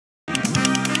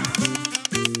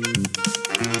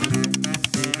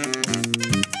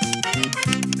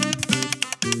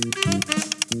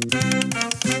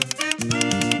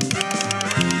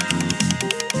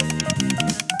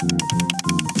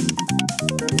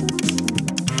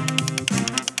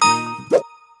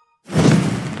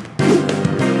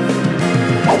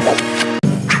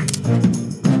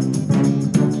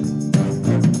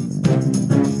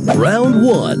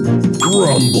1.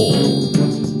 Rumble.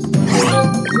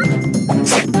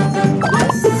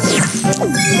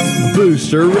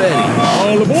 Booster ready.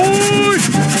 All aboard!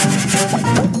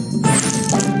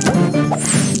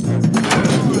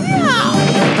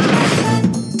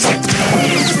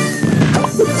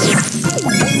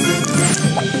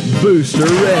 Booster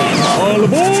ready. All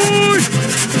aboard!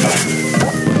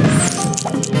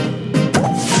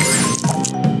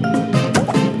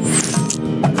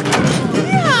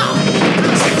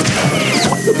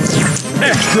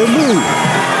 Extra move.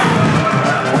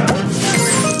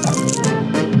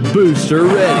 Booster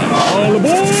ready. All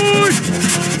aboard!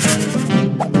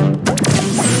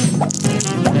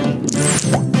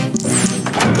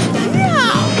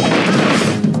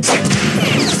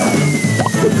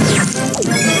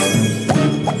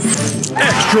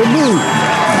 Extra move.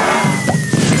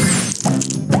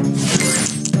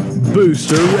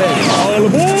 Booster ready. All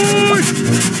aboard!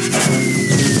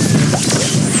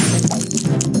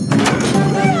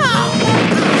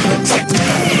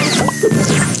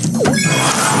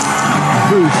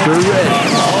 Booster ready.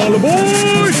 All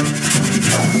aboard!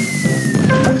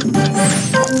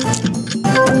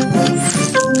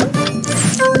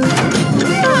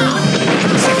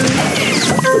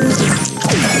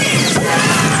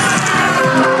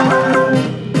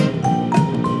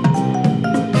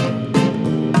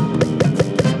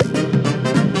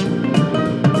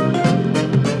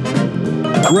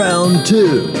 Round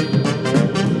 2.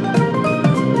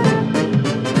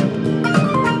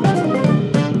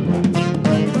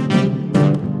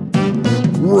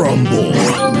 Rumble.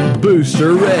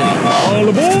 Booster ready. All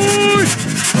aboard!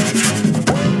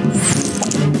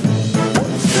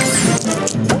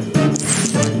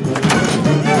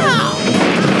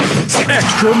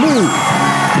 Extra move.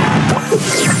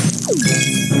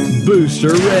 Booster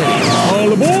ready.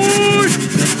 All aboard!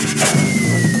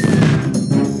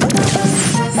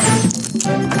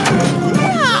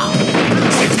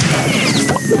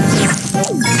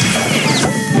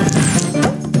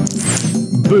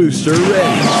 Booster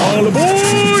ready. All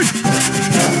aboard!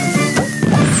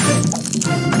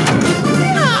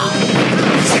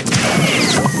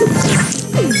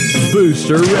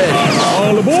 Booster ready.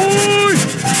 All aboard!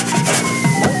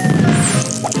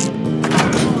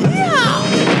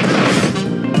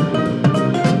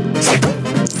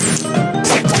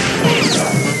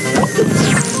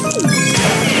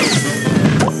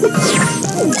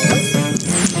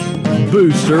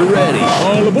 Booster ready.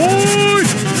 All aboard!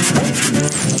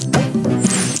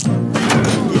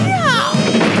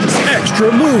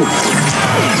 Extra move.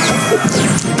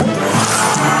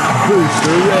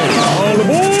 Booster ready. All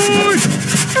aboard!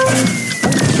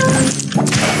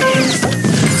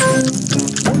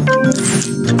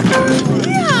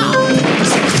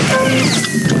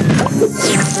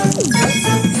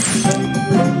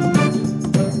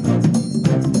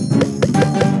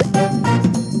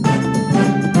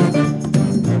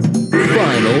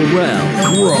 Final round.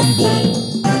 Rumble.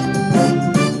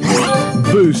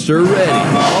 Booster ready.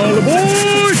 All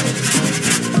aboard!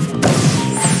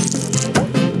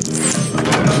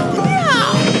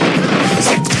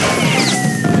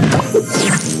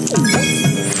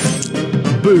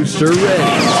 Booster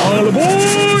ready. All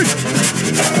aboard!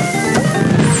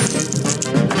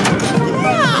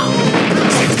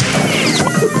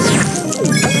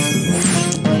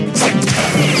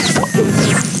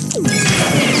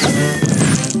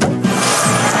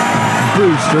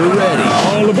 Booster ready.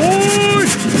 All aboard!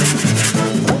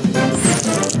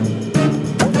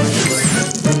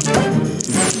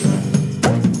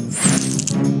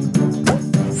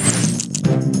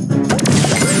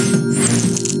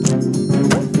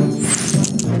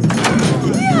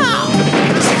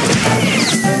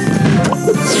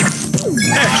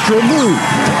 Extra move.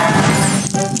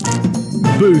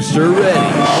 Booster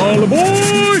ready. All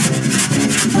aboard!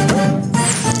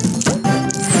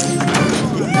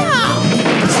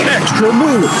 Extra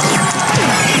move.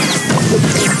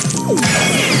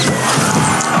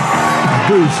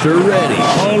 Booster ready.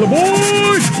 All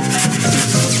aboard!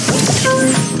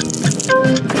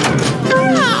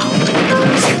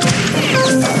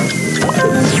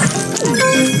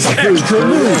 Extra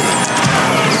move.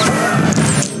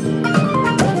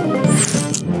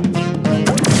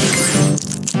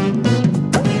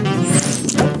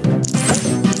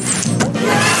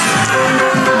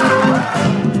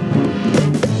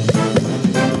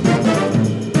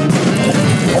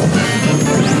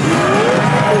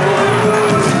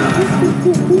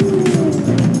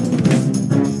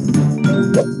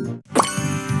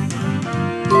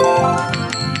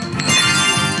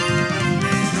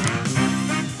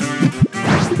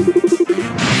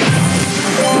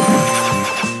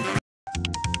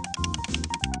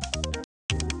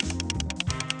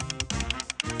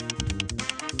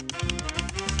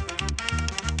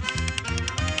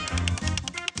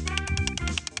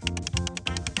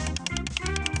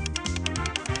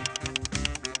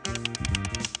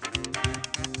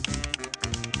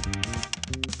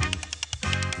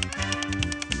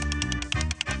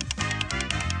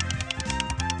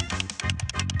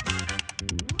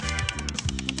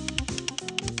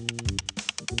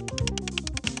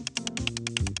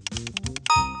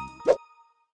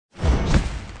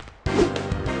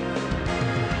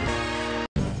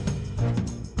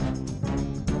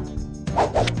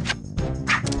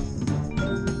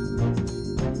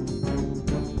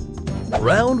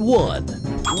 Round 1.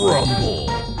 Rumble.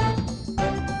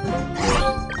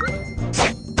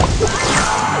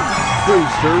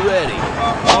 Booster ready.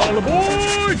 All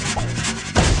aboard!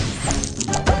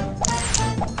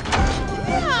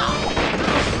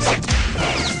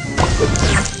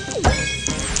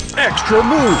 Extra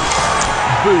move.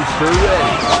 Booster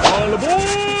ready. All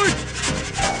aboard!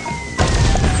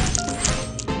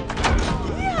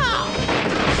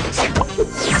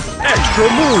 Extra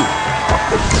move.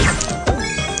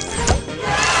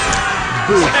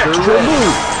 Booster extra ready.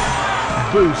 Move.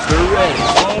 Booster ready.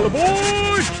 All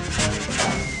aboard!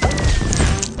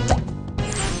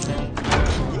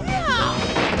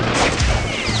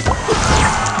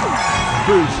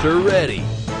 Booster ready.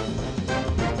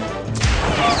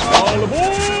 All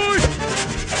aboard!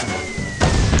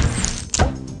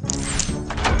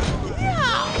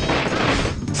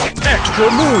 Extra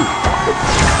move.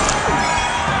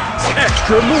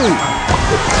 Extra move.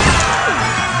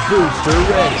 Booster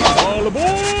ready. All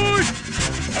aboard!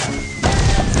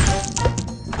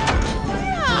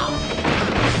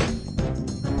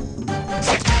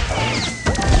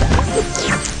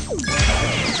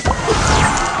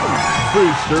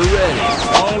 Booster ready.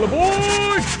 All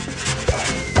aboard!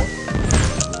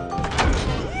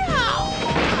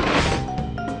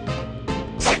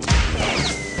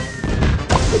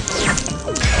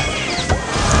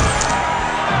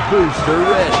 Booster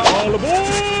ready. All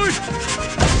aboard!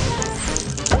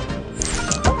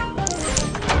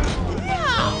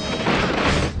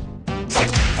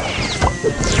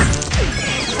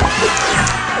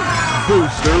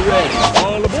 Booster ready.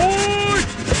 All aboard!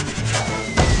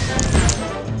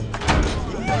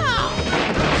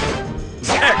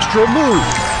 Extra move.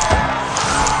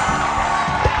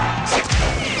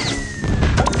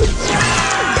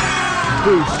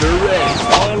 Booster ready.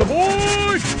 All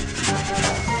aboard!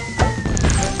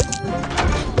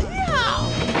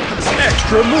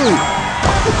 Extra move.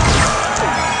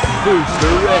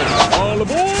 Booster ready. All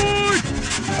aboard!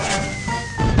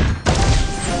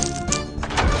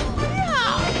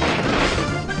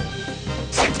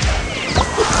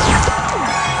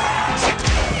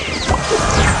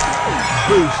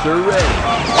 Booster ready.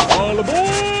 All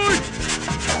aboard!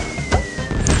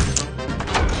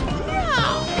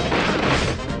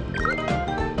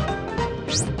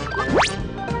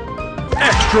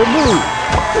 Extra move.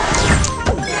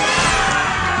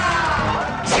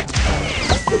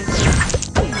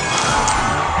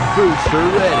 Booster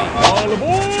ready. All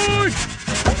aboard!